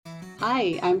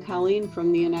Hi, I'm Colleen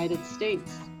from the United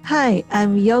States, Hi,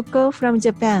 I'm Yoko from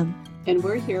Japan. and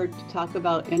we're here to talk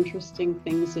about interesting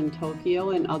things in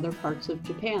Tokyo and other parts of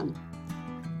Japan.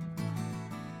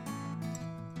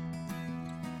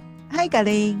 Hi,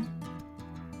 Colleen.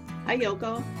 Hi,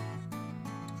 Yoko.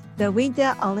 The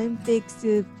Winter Olympics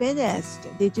finished.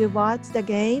 Did you watch the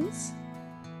games?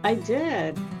 I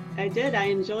did. I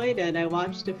enjoyed it. I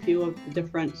watched a few of the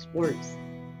different sports.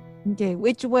 Okay,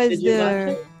 which was Did you watch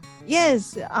the... it?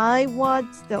 Yes, I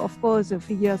watched, of course,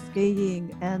 figure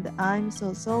skating, and I'm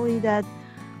so sorry that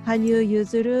Hanyu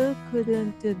Yuzuru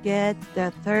couldn't get the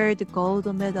third gold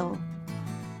medal.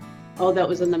 Oh, that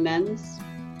was in the men's?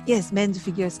 Yes, men's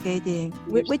figure skating.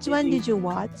 Figure Which one skating. did you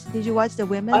watch? Did you watch the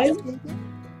women's I skating?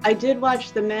 I did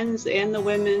watch the men's and the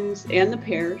women's and the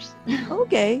pairs.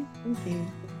 Okay.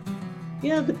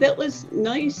 Yeah, but that was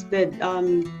nice that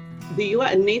the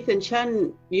U.S. Nathan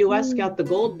Chen U.S. got the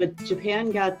gold, but Japan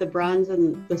got the bronze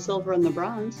and the silver and the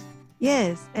bronze.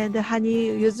 Yes, and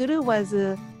Hani Yuzuru was,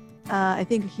 I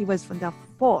think he was from the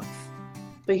fourth.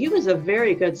 But he was a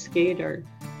very good skater.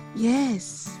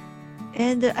 Yes,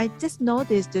 and I just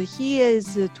noticed he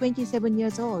is 27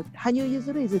 years old. Hanyu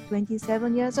Yuzuru is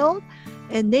 27 years old,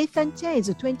 and Nathan Chen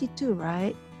is 22,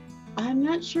 right? I'm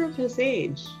not sure of his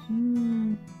age.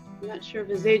 Mm. I'm not sure of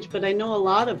his age, but I know a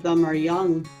lot of them are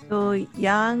young. So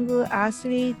young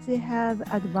athletes have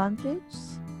advantage?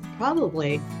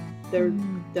 Probably.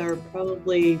 They're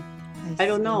probably, I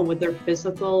don't know, with their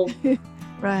physical,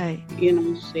 Right.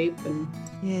 shape and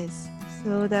Yes.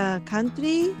 So the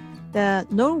country, the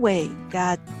Norway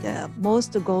got the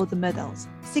most gold medals,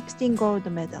 16 gold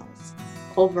medals.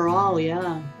 overall,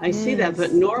 yeah. I see that, but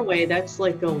Yes. Norway, that's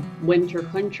like a winter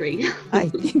country. I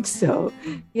think so.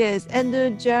 Yes. And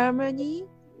Germany,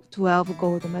 12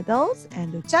 gold medals,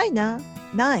 and China,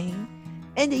 9.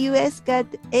 And the US got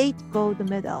 8 gold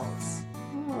medals.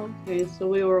 Oh, okay, so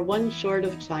we were one short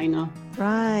of China.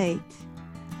 Right.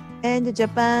 And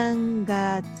Japan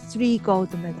got 3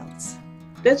 gold medals.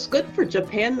 That's good for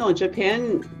Japan, though.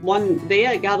 Japan won, they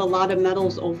got a lot of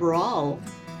medals overall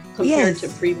compared to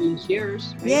Yes. previous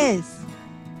years, right? Yes.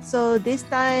 So this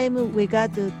time we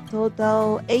got the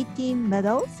total 18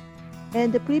 medals.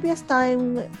 And the previous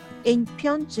time in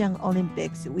Pyeongchang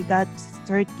Olympics, we got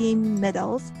 13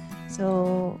 medals.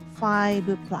 So 5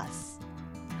 plus.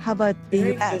 How about the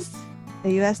Very US?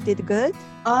 The US did good?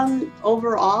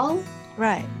 Overall,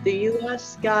 Right. the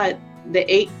U.S. got the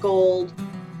 8 gold,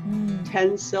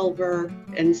 10 silver,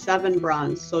 and 7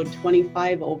 bronze, so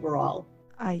 25 overall.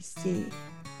 I see.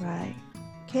 Right.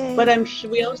 Okay. But I'm sure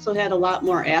we also had a lot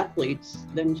more athletes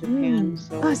than Japan,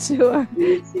 so Oh, sure.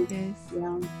 we see, Yes.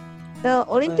 yeah. The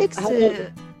Olympics, how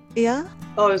about- yeah.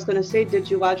 Oh, I was going to say, did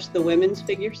you watch the women's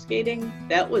figure skating?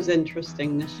 That was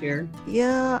interesting this year.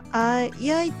 Yeah,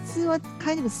 it's what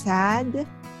kind of sad.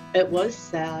 It was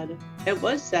sad.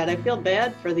 I feel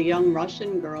bad for the young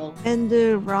Russian girl. And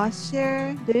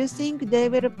Russia, do you think they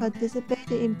will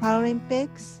participate in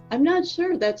Paralympics? I'm not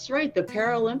sure. That's right. The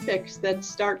Paralympics that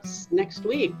starts next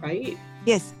week, right?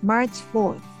 Yes, March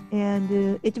 4th.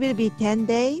 And it will be 10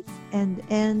 days and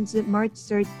ends March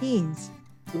 13th.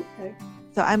 Okay.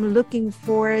 So I'm looking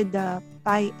for the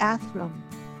biathlon.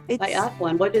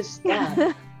 Biathlon, what is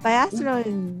that?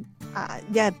 Biathlon,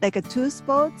 like 2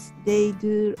 sports. They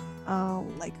do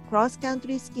like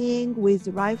cross-country skiing with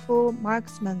rifle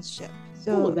marksmanship.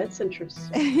 So Oh, that's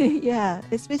interesting. yeah,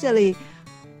 especially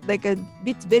like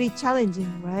it's very challenging,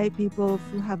 right? People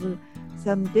who have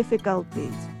some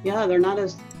difficulties. Yeah, they're not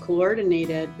as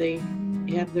coordinated. They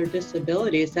have their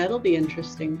disabilities. That'll be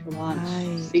interesting to watch,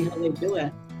 Right. see how they do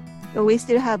it. So we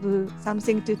still have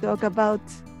something to talk about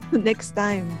next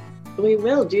time. We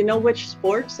will. Do you know which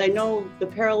sports? I know the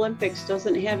Paralympics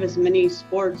doesn't have as many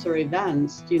sports or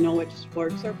events. Do you know which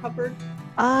sports are covered?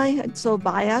 I saw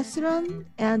biathlon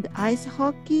and ice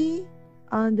hockey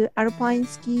and alpine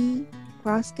ski,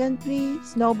 cross country,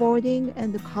 snowboarding,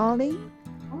 and curling.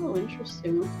 Oh,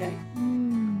 interesting. Okay.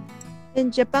 In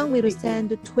Japan, we will Very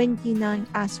good. send 29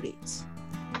 athletes.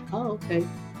 Oh, okay.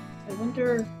 I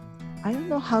wonder. I don't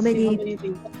know how see many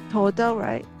they total,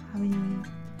 right? How many?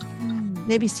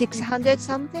 Maybe 600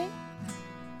 something?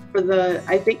 for the.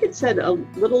 I think it said a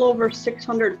little over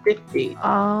 650.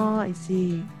 Oh, I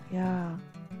see. Yeah.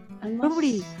 Unless-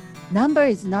 Probably number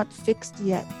is not fixed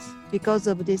yet because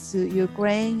of this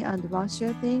Ukraine and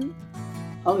Russia thing.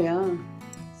 Oh yeah.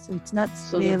 So it's not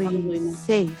So they're probably really not-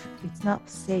 safe. It's not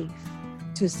safe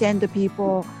to send the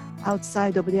people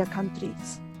outside of their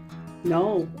countries.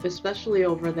 No, especially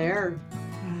over there.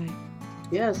 Right.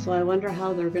 Yeah. So I wonder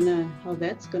how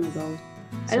that's gonna go.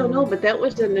 I don't know, but that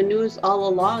was in the news all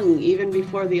along, even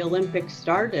before the Olympics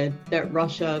started, that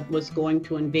Russia was going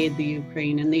to invade the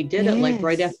Ukraine, and they did it like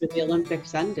right Yes. after the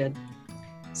Olympics ended.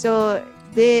 So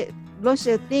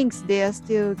Russia thinks they are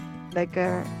still like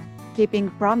keeping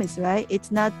promise, right?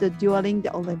 It's not during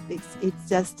the Olympics. It's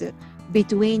just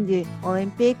between the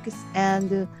Olympics and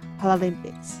the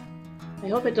Paralympics. I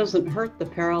hope it doesn't hurt the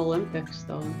Paralympics,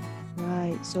 though.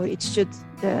 Right. So it should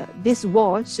this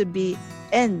war should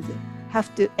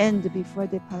have to end before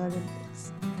the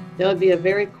Paralympics. That would be a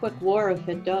very quick war if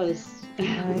it does.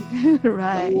 Right.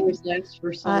 Right. Some wars last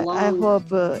for so long. I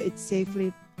hope it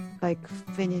safely like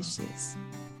finishes.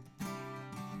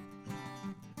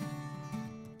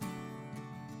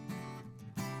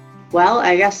 Well,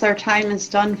 I guess our time is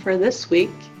done for this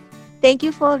week. Thank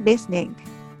you for listening.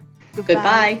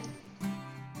 Goodbye.